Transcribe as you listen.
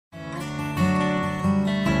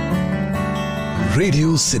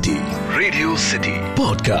Radio city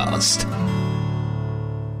podcast.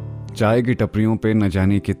 चाय की टपरियों पे न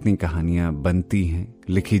जाने कितनी कहानियां बनती हैं,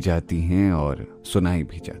 लिखी जाती हैं और सुनाई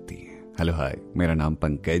भी जाती हैं। हेलो हाय, मेरा नाम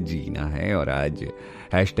पंकज जीना है और आज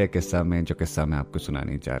हैशटैग किस्सा में जो किस्सा मैं आपको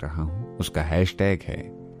सुनाने जा रहा हूं उसका हैशटैग है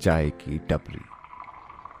चाय की टपरी।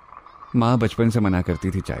 माँ बचपन से मना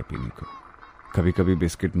करती थी चाय पीने को। कभी कभी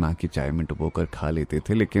बिस्किट माँ की चाय में डुबोकर खा लेते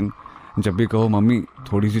थे, लेकिन जब भी कहो मम्मी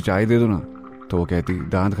थोड़ी सी चाय दे दो ना, तो वो कहती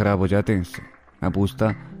दांत खराब हो जाते हैं इससे। मैं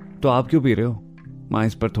पूछता तो आप क्यों पी रहे हो? माँ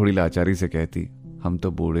इस पर थोड़ी लाचारी से कहती हम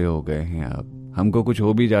तो बूढ़े हो गए हैं, अब हमको कुछ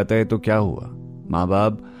हो भी जाता है तो क्या हुआ? माँ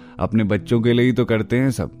बाप अपने बच्चों के लिए ही तो करते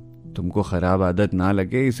हैं सब। तुमको खराब आदत ना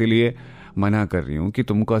लगे इसीलिए मना कर रही हूं कि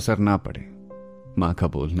तुमको असर ना पड़े। माँ का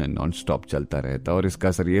बोलना नॉन स्टॉप चलता रहता और इसका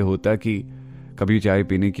असर यह होता कि कभी चाय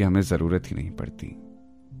पीने की हमें जरूरत ही नहीं पड़ती।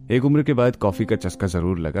 एक उम्र के बाद कॉफी का चस्का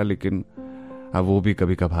जरूर लगा, लेकिन अब वो भी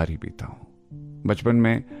कभी कभार ही पीता हूं। बचपन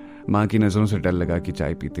में माँ की नजरों से डर लगा कि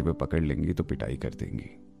चाय पीते हुए पकड़ लेंगी तो पिटाई कर देंगी।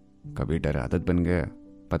 कभी डर आदत बन गया,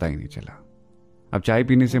 पता ही नहीं चला। अब चाय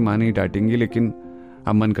पीने से माँ नहीं डांटेंगी, लेकिन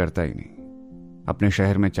अब मन करता ही नहीं। अपने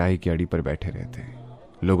शहर में चाय की अड़ी पर बैठे रहते हैं,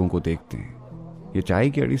 लोगों को देखते हैं। ये चाय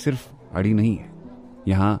की अड़ी सिर्फ अड़ी नहीं है,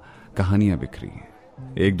 यहाँ कहानियां बिखरी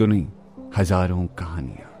हैं। एक दो नहीं, हजारों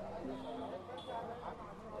कहानियां।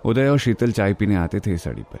 उदय और शीतल चाय पीने आते थे इस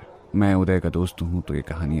अड़ी पर। मैं उदय का दोस्त हूं तो ये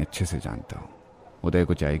कहानी अच्छे से जानता हूं। उदय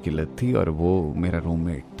को चाय की लत थी और वो मेरा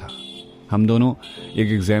रूममेट था। हम दोनों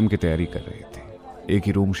एक एग्जाम की तैयारी कर रहे थे, एक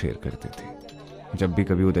ही रूम शेयर करते थे। जब भी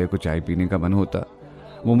कभी उदय को चाय पीने का मन होता,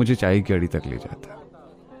 वो मुझे चाय की अड़ी तक ले जाता।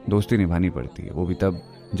 दोस्ती निभानी पड़ती है, वो भी तब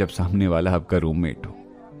जब सामने वाला आपका रूममेट हो।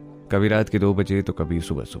 कभी रात के 2 बजे तो कभी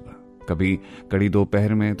सुबह सुबह, कभी कड़ी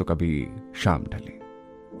दोपहर में तो कभी शाम ढले।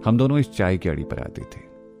 हम दोनों इस चाय की अड़ी पर आते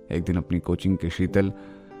थे। एक दिन अपनी कोचिंग के शीतल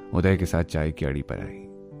उदय के साथ चाय की अड़ी पर आई।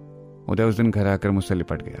 उदय उस दिन घर आकर मुझसे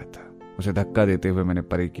लिपट गया था। उसे धक्का देते हुए मैंने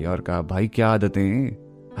परे किया और कहा भाई क्या आदतें हैं?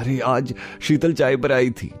 अरे आज शीतल चाय पर आई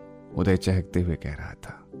थी, उदय चहकते हुए कह रहा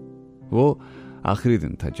था। वो आखिरी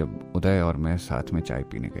दिन था जब उदय और मैं साथ में चाय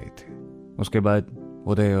पीने गए थे। उसके बाद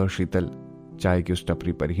उदय और शीतल चाय की उस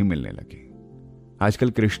टपरी पर ही मिलने लगे। आजकल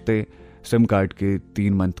के रिश्ते सिम कार्ड के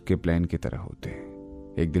 3 मंथ के प्लान की तरह होते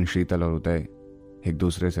हैं। एक दिन शीतल और उदय एक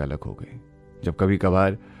दूसरे से अलग हो गए। जब कभी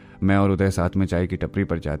कभार मैं और उदय साथ में चाय की टपरी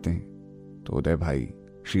पर जाते हैं तो उदय भाई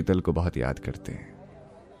शीतल को बहुत याद करते हैं।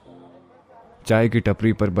 चाय की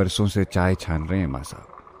टपरी पर बरसों से चाय छान रहे हैं माँ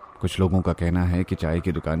साहब। कुछ लोगों का कहना है कि चाय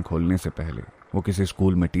की दुकान खोलने से पहले वो किसी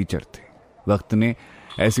स्कूल में टीचर थे। वक्त ने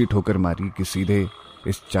ऐसी ठोकर मारी कि सीधे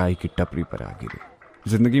इस चाय की टपरी पर आ गिरे।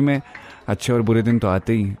 जिंदगी में अच्छे और बुरे दिन तो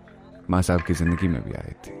आते ही हैं। माँ साहब की जिंदगी में भी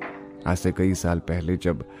आए थे। आज से कई साल पहले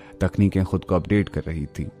जब तकनीकें खुद को अपडेट कर रही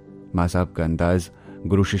थी, माँ साहब का अंदाज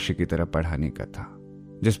गुरु शिष्य की तरह पढ़ाने का था।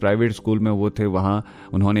 जिस प्राइवेट स्कूल में वो थे वहां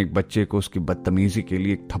उन्होंने एक बच्चे को उसकी बदतमीजी के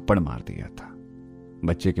लिए एक थप्पड़ मार दिया था।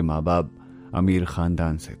 बच्चे के माँ बाप अमीर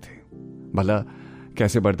खानदान से थे। भला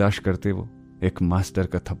कैसे बर्दाश्त करते वो एक मास्टर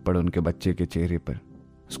का थप्पड़ उनके बच्चे के चेहरे पर।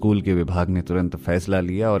 स्कूल के विभाग ने तुरंत फैसला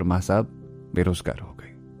लिया और माँ साहब बेरोजगार हो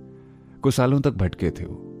गए। कुछ सालों तक भटके थे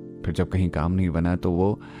वो। फिर जब कहीं काम नहीं बना तो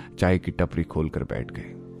वो चाय की टपरी खोलकर बैठ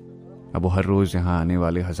गए। अब वो हर रोज यहाँ आने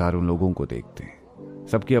वाले हजारों लोगों को देखते हैं।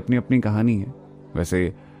 सबकी अपनी अपनी कहानी है।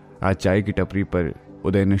 वैसे आज चाय की टपरी पर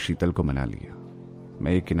उदय ने शीतल को मना लिया।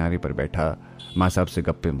 मैं एक किनारे पर बैठा माँ साहब से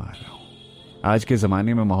गप्पे मार रहा हूँ। आज के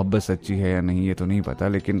ज़माने में मोहब्बत सच्ची है या नहीं ये तो नहीं पता,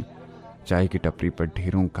 लेकिन चाय की टपरी पर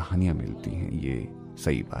ढेरों कहानियां मिलती हैं, ये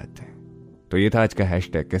सही बात है। तो ये था आज का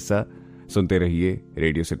हैशटैग किस्सा। सुनते रहिए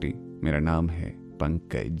रेडियो सिटी। मेरा नाम है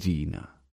पंकज जीना।